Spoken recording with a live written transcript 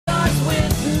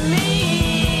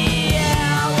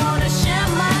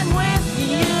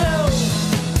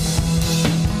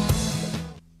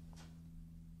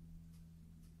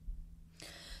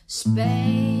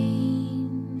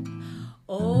Spain,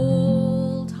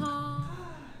 old home.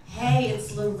 Hey,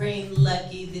 it's Lorraine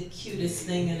Leckie, the cutest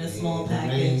thing in a small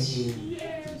package.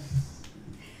 Yes.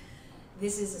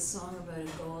 This is a song about a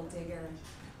gold digger.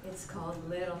 It's called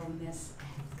Little Miss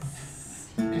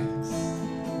X.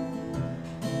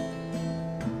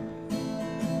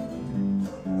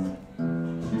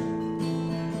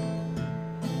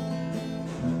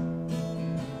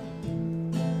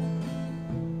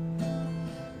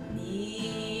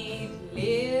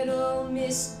 Little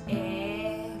Miss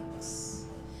X,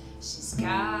 she's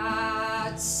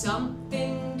got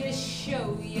something to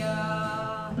show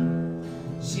ya.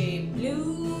 She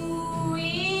blew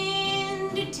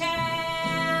into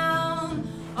town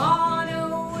on a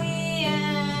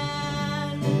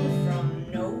wind from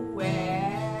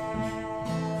nowhere.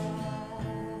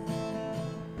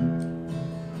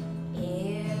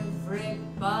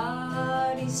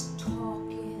 Everybody's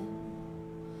talking.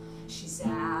 She's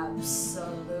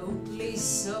absolutely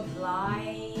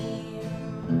sublime,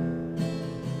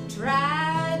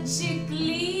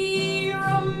 tragically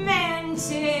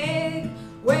romantic,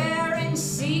 wearing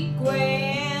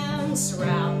sequins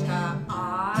round her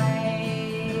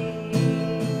eyes,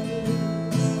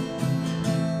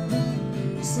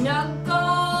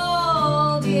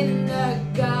 snuggled in the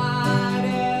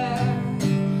gutter,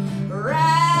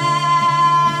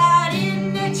 right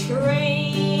in the train.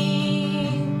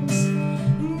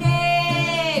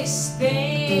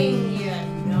 Thing you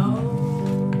know,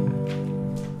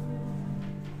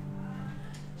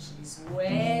 she's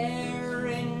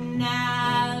wearing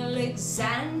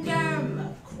Alexander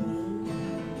McQueen.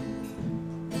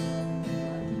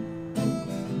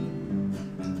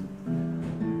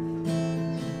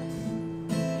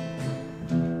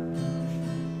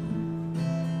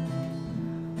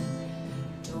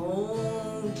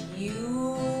 Don't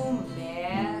you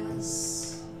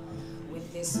mess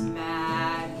with this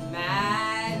mad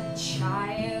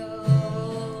child.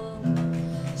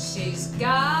 She's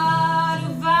got a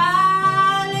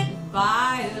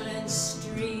violent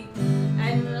streak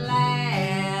and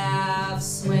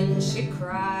laughs when she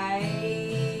cries.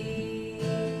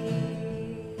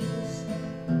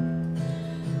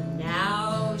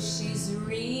 Now she's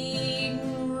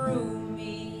reading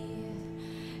Rumi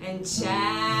and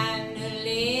channeling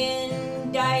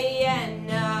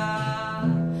Diana.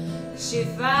 She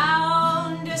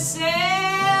found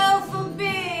herself a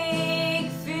big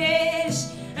fish,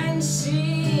 and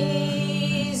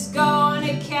she's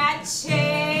gonna catch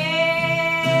him.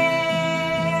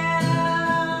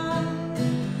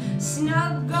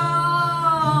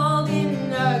 Snuggled in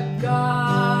the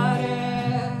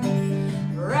gutter,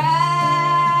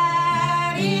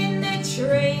 right in the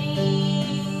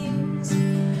trains.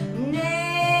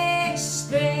 Next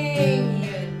thing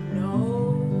you know,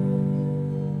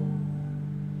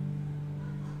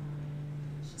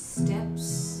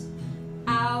 steps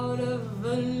out of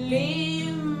a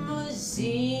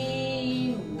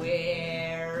limousine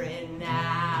wearing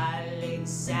Alexander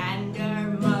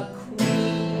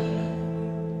McQueen.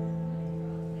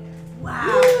 Wow.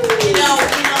 Wow.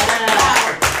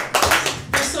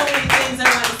 There's so many things I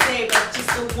want to say, but just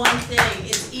the one thing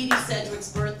is Edie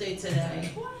Sedgwick's birthday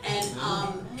today. And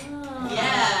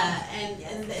yeah, and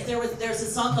there's a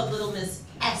song called Little Miss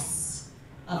S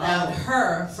about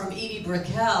her from Edie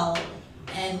Brickell.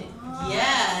 And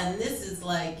yeah, and this is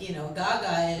like, you know,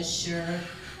 Gaga-ish or,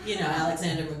 you know,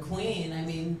 Alexander McQueen. I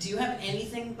mean, do you have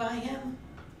anything by him?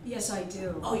 Yes, I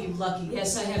do. Oh, you lucky.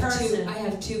 Yes, I have person. two. I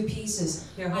have two pieces.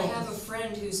 Here, I hold have this. a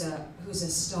friend who's a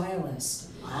stylist,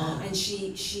 Wow. and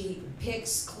she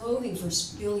picks clothing for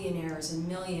billionaires and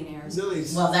millionaires.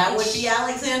 Well, that would be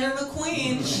Alexander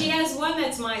McQueen. She has one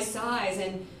that's my size,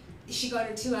 and she got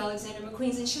her two Alexander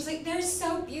McQueens, and she was like, "They're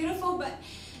so beautiful, but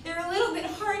they're a little bit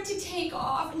hard to take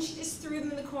off," and she just threw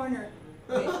them in the corner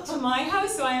to my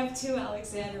house, so I have two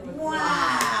Alexander McQueens.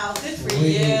 Wow, good for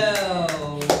you.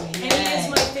 And he is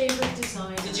my favorite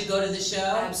designer. Did you go to the show?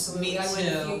 Absolutely. Me too. I went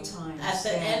a few times. At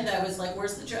the end, I was like,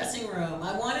 where's the dressing room?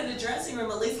 I wanted a dressing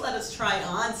room. At least let us try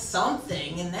on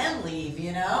something and then leave,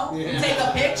 you know? Yeah. Take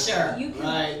a picture. You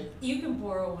can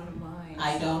borrow one of mine.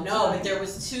 I don't know, but there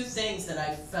was two things that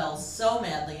I fell so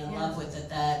madly in love with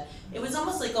that it was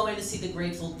almost like going to see the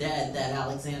Grateful Dead, that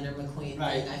Alexander McQueen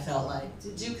thing, I felt like.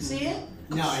 Did you see it?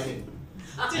 No, I didn't.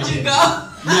 Did you go?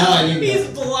 No, I didn't. He's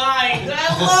blind.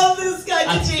 I love this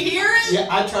guy. Did you hear it? Yeah,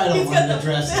 I tried on He's one got of the the-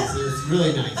 dresses. It's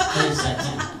really nice. Very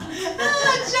sexy.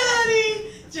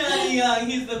 Johnny Young,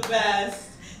 he's the best.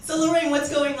 So Lorraine, what's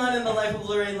going on in the life of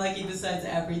Lorraine Leckie besides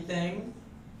everything?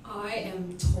 I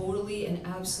am totally and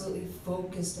absolutely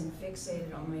focused and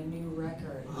fixated on my new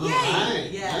record. All right,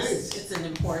 Yes, nice. it's an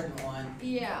important one.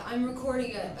 Yeah, I'm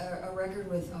recording a record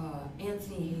with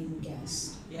Anthony Hayden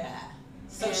Guest. Yeah,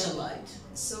 socialite.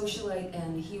 Socialite,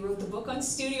 and he wrote the book on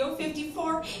Studio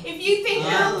 54. If you think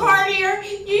you're Oh. a partier,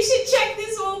 you should check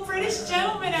this old British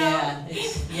gentleman out.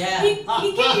 Yeah. He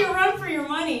gave you a run for your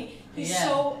money. He's Yeah.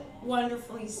 so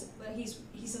wonderful. He's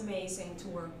amazing to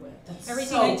work with. That's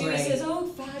Everything so I do, great. he says, "Oh,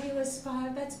 fabulous,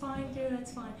 that's fine, dude,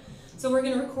 that's fine." So we're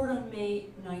gonna record on May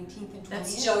 19th and 20th.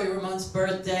 That's Joey Ramone's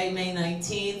birthday, May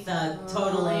 19th.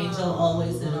 Total Angel,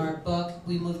 always in our book.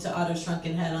 We moved to Otto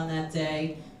Shrunken Head on that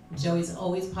day. Joey's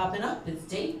always popping up. His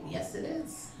date, yes it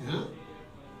is. Yeah.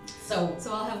 So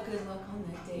I'll have good luck on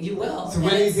that day. you will. So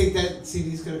when do you think that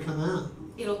CD's going to come out?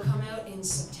 It'll come out in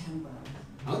September.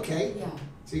 Okay. Yeah.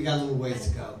 So you got a little ways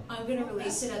to go. I'm going to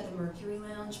release it at the Mercury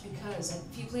Lounge because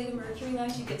if you play the Mercury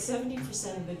Lounge, you get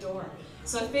 70% of the door.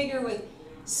 So I figure with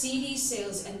CD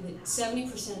sales and with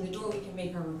 70% of the door, we can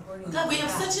make our recording. God, we have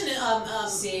back. such an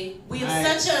See? we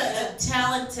have such a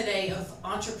talent today of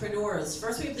entrepreneurs.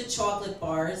 First we have the chocolate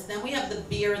bars, then we have the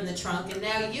beer in the trunk, and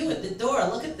now you at the door.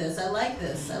 Look at this. I like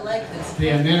this. I like this. The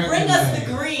American Bring us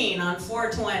the way. green on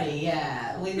 420.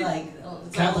 Yeah, we like. It's all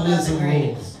about the Capitalism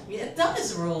green. rules. Yeah, it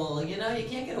does rule. You know, you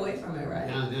can't get away from it, right?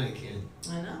 No, you can't.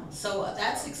 I know. So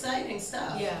that's exciting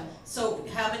stuff. Yeah. So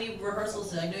how many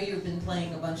rehearsals? I know you've been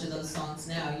playing a bunch of those songs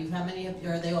now. How many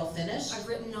are they all finished? I've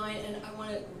written 9, and I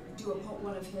want to do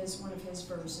one of his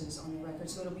verses on the record.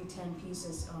 So it'll be 10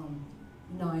 pieces,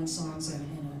 9 songs and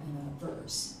a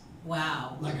verse.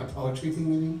 Wow. Like a poetry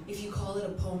thing, you mean? If you call it a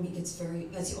poem, he gets very.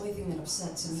 That's the only thing that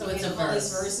upsets him. So You it's can't a call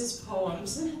his verse. verses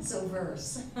poems. It's a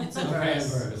verse. It's a Okay,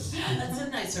 verse. That's a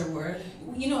nicer word.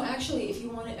 You know, actually, if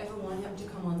you ever want him to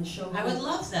come on the show, I would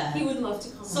love that. He would love to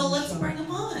come. So on the let's show. bring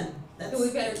him on. But we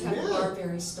better have the Yeah. bar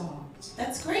very stocked.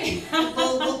 That's great.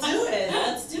 We'll do it.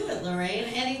 Let's do it, Lorraine.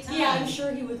 Anytime. Yeah, I'm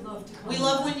sure he would love to come. We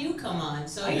love when you come on.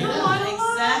 So I you come know on a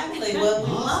lot. exactly. Well,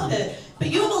 we love it. But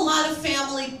you have a lot of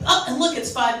family. Oh, and look,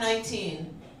 it's 5:19.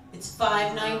 It's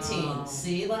 5:19. Wow.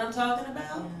 See what I'm talking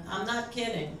about? Yeah. I'm not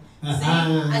kidding. See,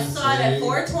 I saw it at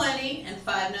 4:20 and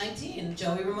 5:19.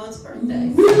 Joey Ramone's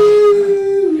birthday.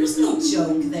 There's no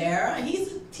joke there.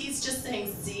 He's just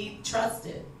saying, see, trust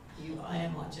it. I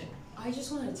am watching. I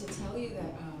just wanted to tell you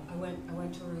that I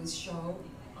went to Ruth's show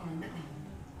on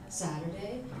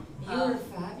Saturday. You were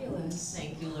fabulous.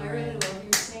 Thank you, I really Lorraine. love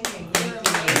your singing. Thank You're you.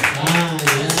 amazing. It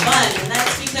was yeah. fun, and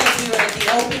that's because we were at the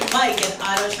open mic at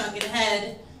Otto Shrunken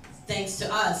Head, thanks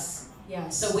to us.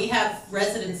 Yes. So we have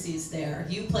residencies there.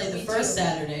 You play the We first do.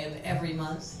 Saturday of every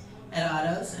month at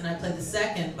Otto's, and I play the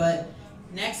second. But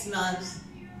next month,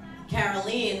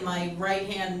 Caroline, my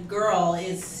right-hand girl,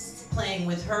 is playing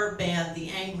with her band, the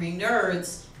Angry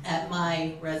Nerds, at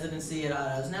my residency at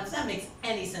Otto's. Now, if that makes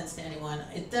any sense to anyone,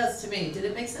 it does to me. Did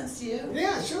it make sense to you?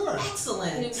 Yeah, sure.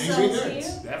 Excellent. Did it So- make Angry sense to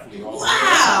Nerds. you? Definitely awesome.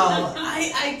 Wow!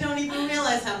 I don't even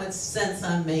realize how much sense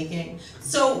I'm making.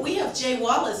 So we have Jay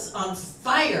Wallace on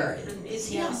fire. Is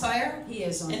he on Yes. fire? He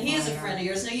is on And he is a fire. friend of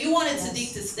yours. Now you wanted Yes.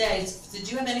 Sadiq to stay. Did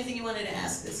you have anything you wanted to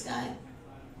ask this guy?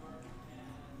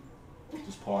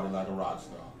 Just party like a rock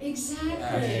star. Exactly.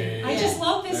 Yeah. I just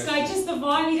love this guy, just the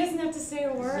vibe. He doesn't have to say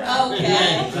a word. Okay.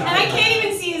 And I can't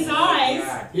even see his eyes.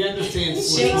 He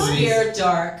understands 420.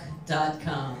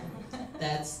 ShakespeareDark.com.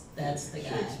 That's the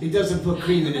guy. He doesn't put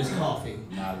cream in his coffee.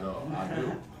 Not at all. I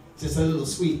do. Just a little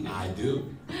sweet. I do.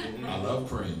 I love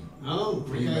cream. Oh,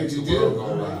 Cream okay, makes you the world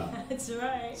go do. round. That's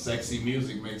right. Sexy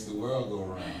music makes the world go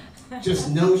round. Just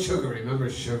no sugar. Remember,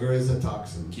 sugar is a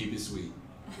toxin. Keep it sweet.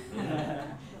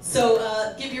 So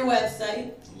give your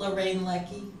website, Lorraine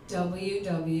Leckie.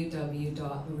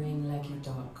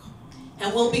 www.LorraineLeckie.com.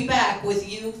 And we'll be back with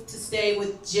you to stay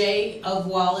with Jay of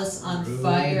Wallace on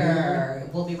Fire.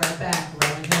 We'll be right back.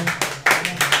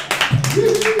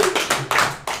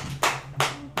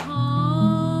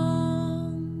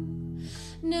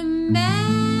 No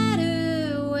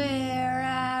matter where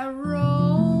I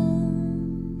roam,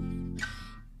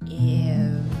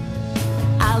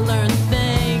 if I learn